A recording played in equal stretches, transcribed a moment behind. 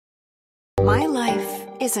My life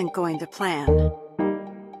isn't going to plan.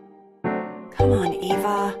 Come on,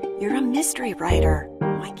 Ava. You're a mystery writer.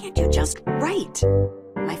 Why can't you just write?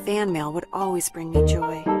 My fan mail would always bring me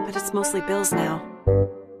joy, but it's mostly bills now.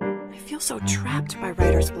 I feel so trapped by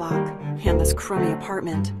writer's block and this crummy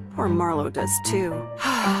apartment. Poor Marlowe does too.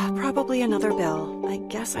 Probably another bill. I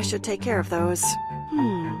guess I should take care of those.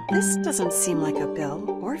 This doesn't seem like a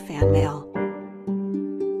bill or fan mail.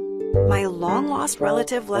 My long-lost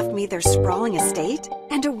relative left me their sprawling estate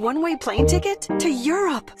and a one-way plane ticket to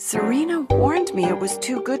Europe. Serena warned me it was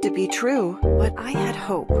too good to be true, but I had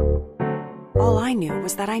hope. All I knew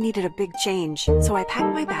was that I needed a big change, so I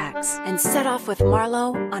packed my bags and set off with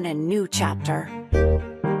Marlowe on a new chapter.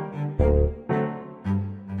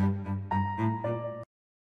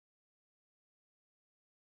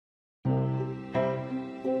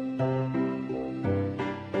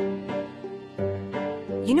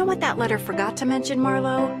 You know what that letter forgot to mention,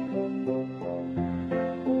 Marlowe?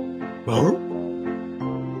 Huh?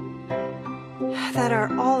 That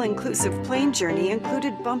our all-inclusive plane journey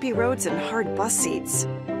included bumpy roads and hard bus seats.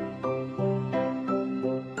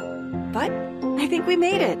 But I think we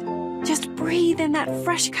made it. Just breathe in that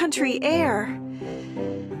fresh country air.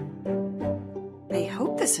 I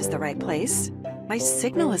hope this is the right place. My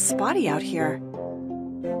signal is spotty out here.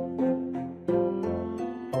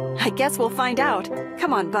 I guess we'll find out.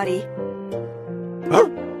 Come on, buddy. Huh?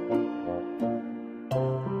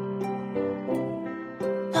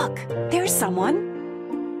 Look, there's someone.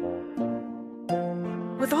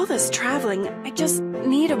 With all this traveling, I just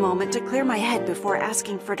need a moment to clear my head before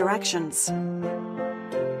asking for directions.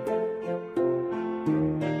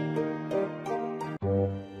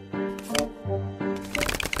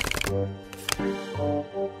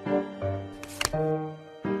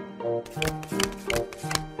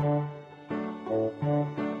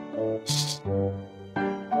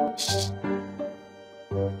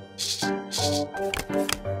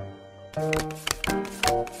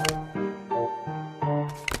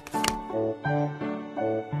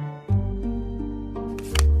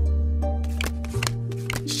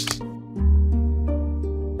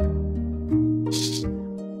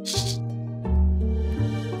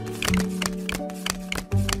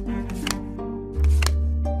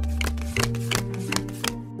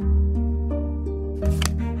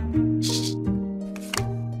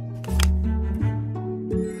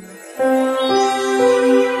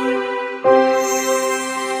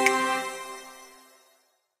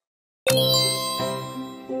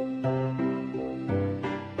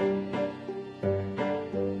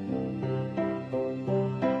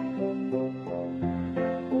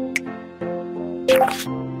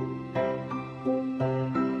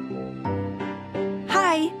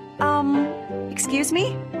 Hi, excuse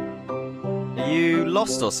me? Are you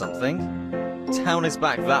lost or something? Town is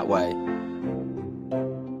back that way.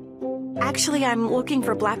 Actually, I'm looking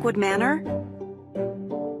for Blackwood Manor.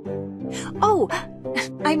 Oh,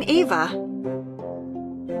 I'm Ava.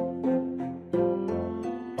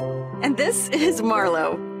 And this is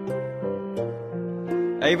Marlowe.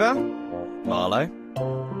 Ava? Marlowe?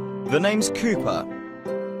 The name's Cooper.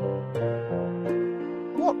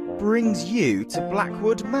 What brings you to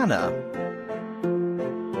Blackwood Manor?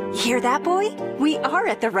 Hear that, boy? We are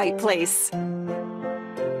at the right place.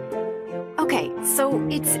 Okay, so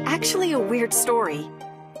it's actually a weird story.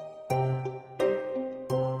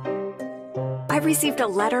 I received a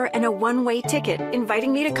letter and a one-way ticket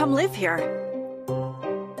inviting me to come live here.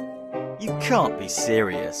 You can't be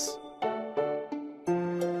serious.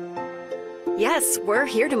 Yes, we're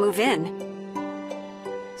here to move in.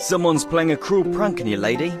 Someone's playing a cruel prank on you,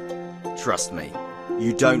 lady. Trust me,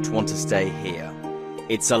 you don't want to stay here.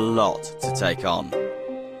 It's a lot to take on.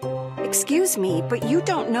 Excuse me, but you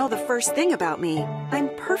don't know the first thing about me. I'm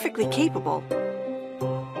perfectly capable.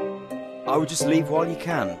 I would just leave while you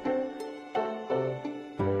can.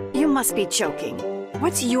 You must be joking.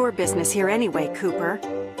 What's your business here anyway, Cooper?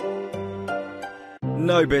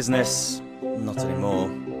 No business. Not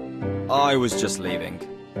anymore. I was just leaving.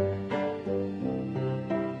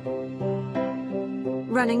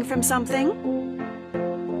 Running from something?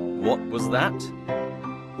 What was that?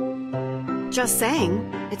 Just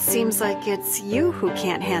saying. It seems like it's you who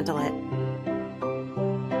can't handle it.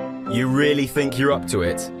 You really think you're up to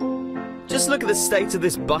it? Just look at the state of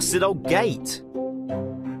this busted old gate.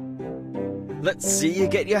 Let's see you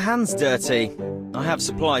get your hands dirty. I have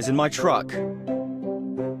supplies in my truck.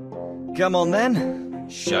 Come on then.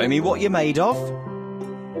 Show me what you're made of.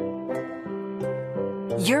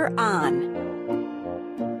 You're on.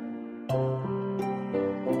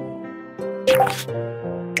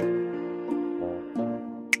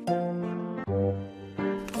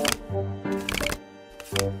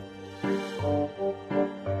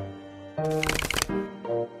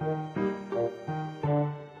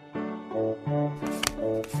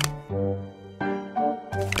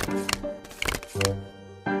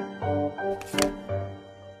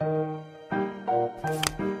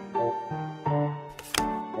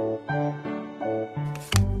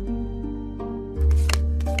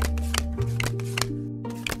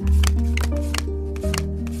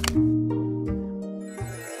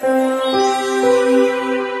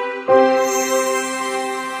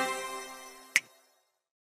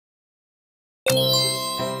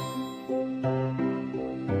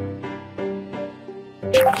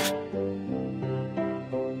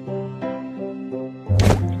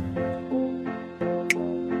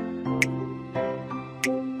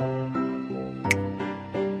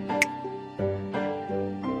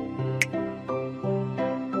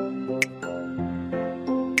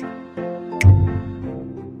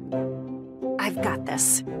 I've got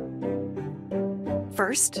this.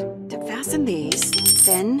 First, to fasten these,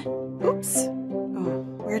 then... Oops. Oh,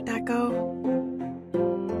 where'd that go?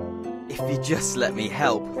 If you just let me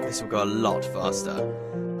help, this will go a lot faster.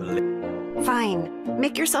 Fine.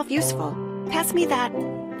 Make yourself useful. Pass me that...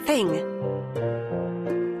 thing.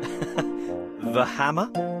 The hammer?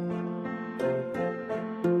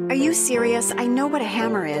 Are you serious? I know what a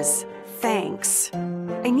hammer is. Thanks.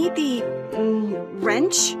 I need the...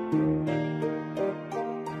 wrench?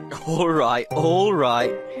 All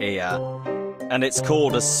right, here. And it's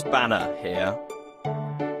called a spanner here.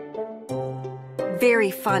 Very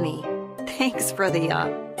funny. Thanks for the,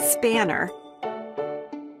 spanner.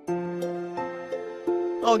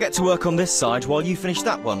 I'll get to work on this side while you finish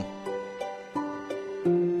that one.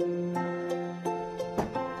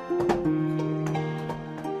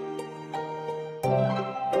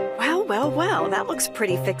 Well, that looks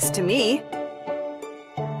pretty fixed to me.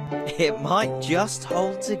 It might just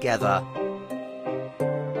hold together.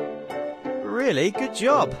 Really good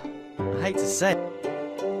job. I hate to say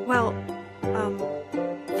it. Well,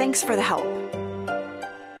 thanks for the help.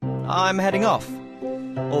 I'm heading off.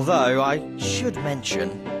 Although I should mention,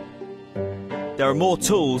 there are more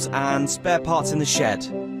tools and spare parts in the shed.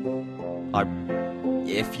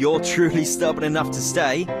 If you're truly stubborn enough to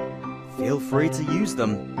stay, feel free to use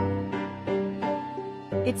them.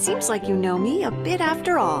 It seems like you know me a bit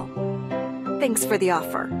after all. Thanks for the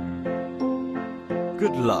offer.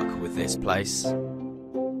 Good luck with this place.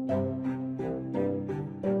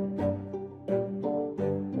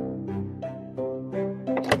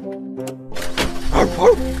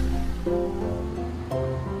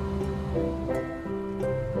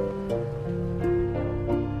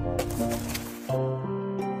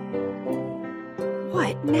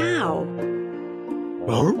 What now?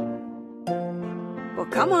 Huh? Well,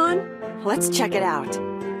 come on. Let's check it out.